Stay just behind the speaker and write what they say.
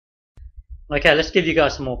Okay, let's give you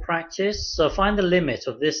guys some more practice. So find the limit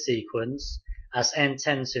of this sequence as n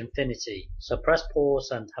tends to infinity. So press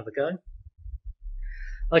pause and have a go.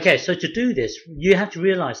 Okay, so to do this, you have to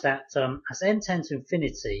realize that as n tends to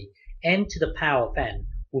infinity, n to the power of n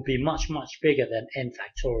will be much bigger than n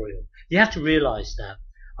factorial. You have to realize that.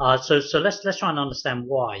 So let's try and understand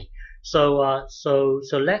why. So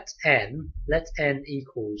let n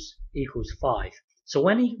equals 5. So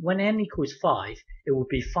when n equals 5, it will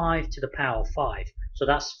be 5 to the power of 5. So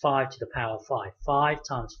that's 5 to the power of 5. 5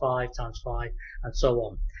 times 5 times 5, and so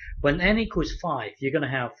on. When n equals 5, you're going to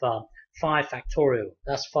have 5 factorial.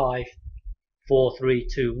 That's 5, 4, 3,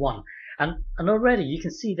 2, 1. And already you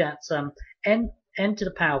can see that n to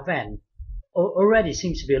the power of n already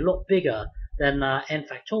seems to be a lot bigger than n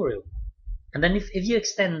factorial. And then if you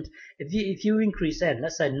extend, if you increase n,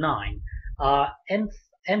 let's say 9,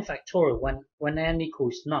 n factorial when n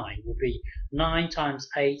equals 9 will be 9 times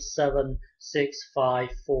 8, 7, 6,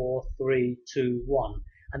 5, 4, 3, 2, 1.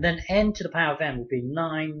 And then n to the power of n will be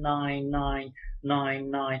 9, 9, 9,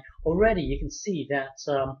 9, 9. Already you can see that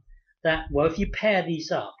well, if you pair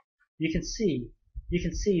these up, you can see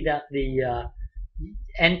that the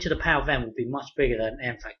n to the power of n will be much bigger than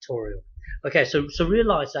n factorial. Okay, so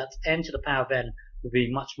realize that n to the power of n will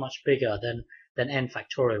be much bigger than n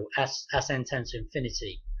factorial as n tends to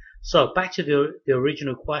infinity. So back to the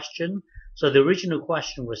original question. So the original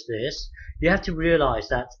question was this. You have to realize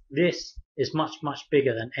that this is much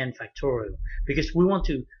bigger than n factorial, because we want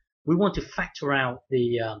to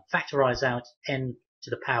factorize out n to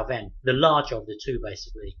the power of n, the larger of the two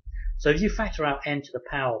basically. So if you factor out n to the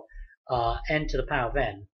power of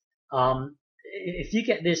n, if you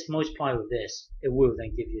get this multiplied with this, it will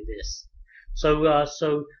then give you this.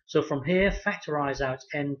 So from here, factorize out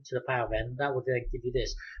n to the power of n. That will then give you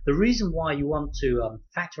this. The reason why you want to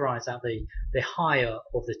factorize out the higher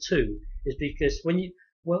of the two is because when you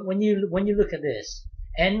look at this,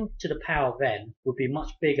 n to the power of n would be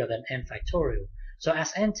much bigger than n factorial. So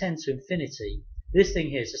as n tends to infinity, this thing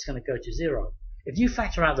here is just going to go to 0. If you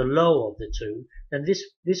factor out the lower of the two, then this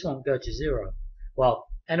won't go to 0. Well,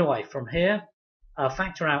 anyway, from here,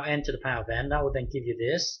 factor out n to the power of n. That will then give you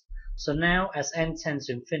this. So now, as n tends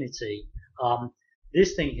to infinity,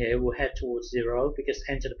 this thing here will head towards 0 because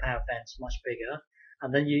n to the power of n is much bigger.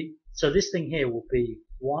 And then so this thing here will be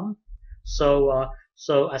 1. So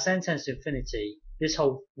as n tends to infinity, this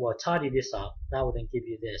whole, well, tidy this up. That will then give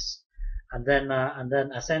you this. And then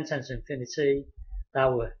as n tends to infinity, that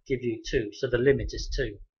will give you 2. So the limit is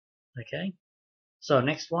 2. Okay. So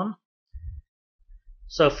next one.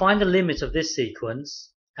 So find the limit of this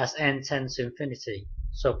sequence as n tends to infinity.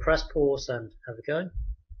 So press pause and have a go.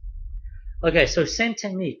 Okay, so same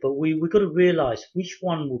technique, but we've got to realize which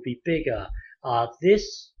one will be bigger,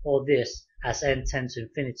 this or this as n tends to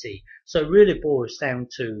infinity. So it really boils down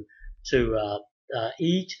to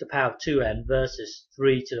e to the power of 2n versus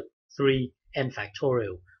 3n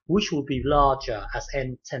factorial, which will be larger as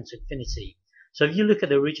n tends to infinity. So if you look at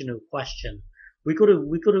the original question, we got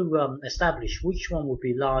to establish which one will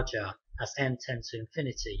be larger as n tends to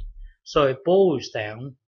infinity. So it boils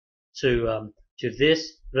down to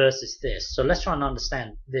this versus this. So let's try and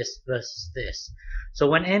understand this versus this. So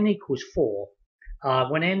when n equals 4,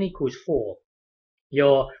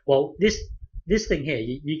 this thing here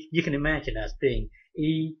you can imagine as being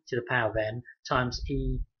e to the power of n times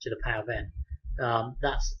e to the power of n.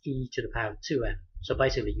 That's e to the power of 2n. So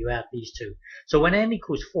basically you add these two. So when n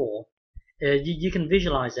equals 4, you can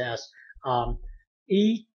visualize it as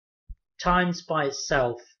e times by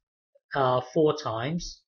itself 4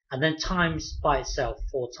 times, and then times by itself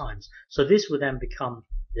 4 times. So this would then become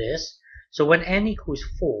this. So when n equals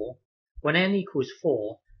 4,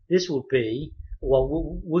 this will be,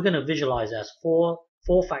 well, we're going to visualize as 4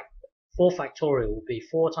 factorial will be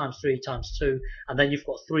 4 times 3 times 2, and then you've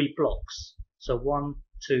got 3 blocks. So 1,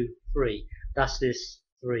 2, 3. That's this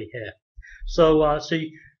 3 here. So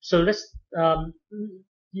let's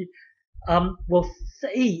well,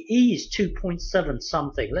 e is 2.7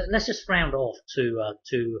 something. Let's just round off to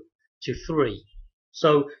 3.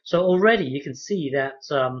 So already you can see that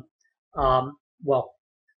well,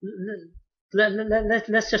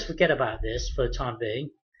 let's just forget about this for the time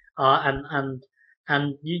being, and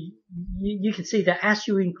you can see that as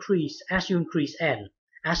you increase n,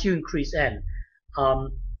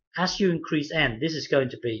 this is going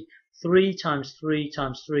to be 3 times 3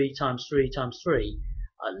 times 3 times 3 times 3.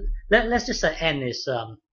 Let's just say n is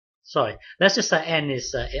let's just say n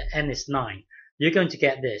is 9. You're going to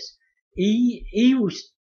get this.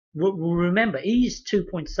 Remember, e is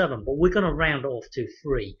 2.7, but we're going to round off to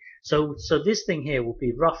 3. So this thing here will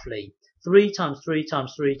be roughly 3 times 3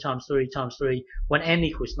 times 3 times 3 times 3, when n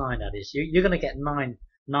equals 9, that is. You're going to get 9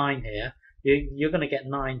 here. You're going to get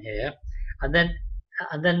 9 here, and then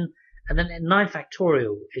 9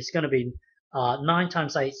 factorial is going to be 9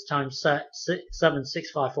 times 8 times 7,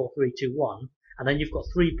 6, 5, 4, 3, 2, 1, and then you've got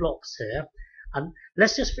 3 blocks here. And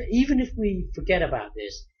let's just, even if we forget about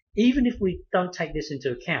this, even if we don't take this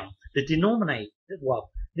into account, the denominator,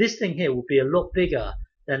 well, this thing here will be a lot bigger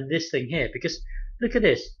than this thing here, because look at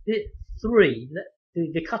this, the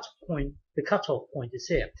cutoff point is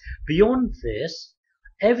here. Beyond this,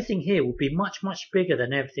 everything here will be much bigger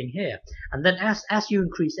than everything here. And then as you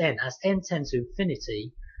increase n, as n tends to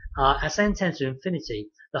infinity,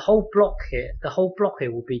 the whole block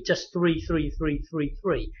here will be just 3, 3, 3, 3,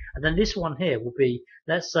 3. And then this one here will be,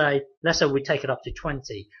 let's say we take it up to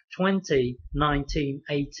 20, 20, 19,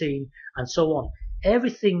 18, and so on.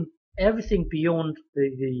 Everything beyond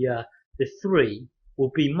the 3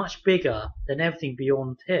 will be much bigger than everything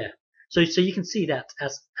beyond here. So you can see that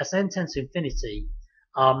as n tends to infinity,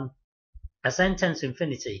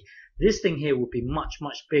 this thing here will be much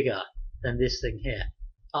bigger than this thing here.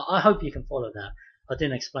 I hope you can follow that. I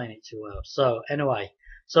didn't explain it too well. So anyway,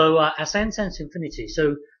 as n tends to infinity,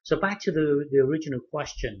 so back to the original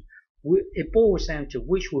question, it boils down to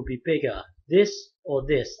which will be bigger, this or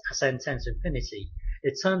this, as n tends to infinity.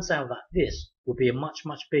 It turns out that this will be much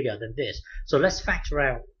bigger than this. So let's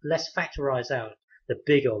factorize out the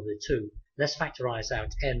bigger of the two. Let's factorize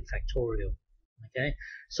out n factorial. Okay.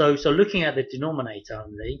 So looking at the denominator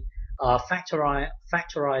only,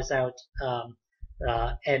 factorize out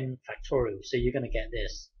n factorial. So you're going to get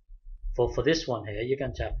this. For this one here, you're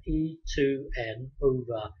going to have e2n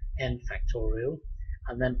over n factorial,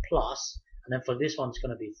 and then plus, and then for this one it's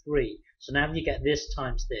going to be 3. So now you get this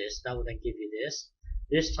times this, that will then give you this.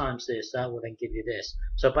 This times this, that will then give you this.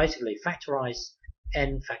 So basically, factorize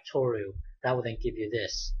n factorial, that will then give you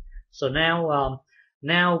this. So now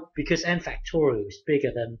because n factorial is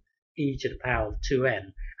bigger than e to the power of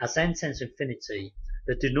 2n, as n tends to infinity,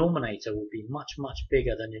 the denominator will be much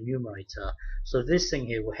bigger than the numerator. So this thing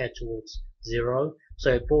here will head towards 0.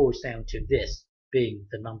 So it boils down to this being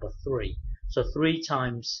the number 3. So 3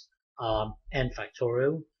 times n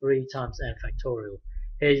factorial, 3 times n factorial.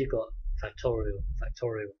 Here you've got factorial.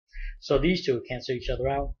 So these two cancel each other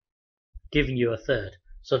out, giving you a third.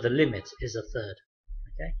 So the limit is a third.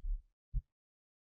 Okay.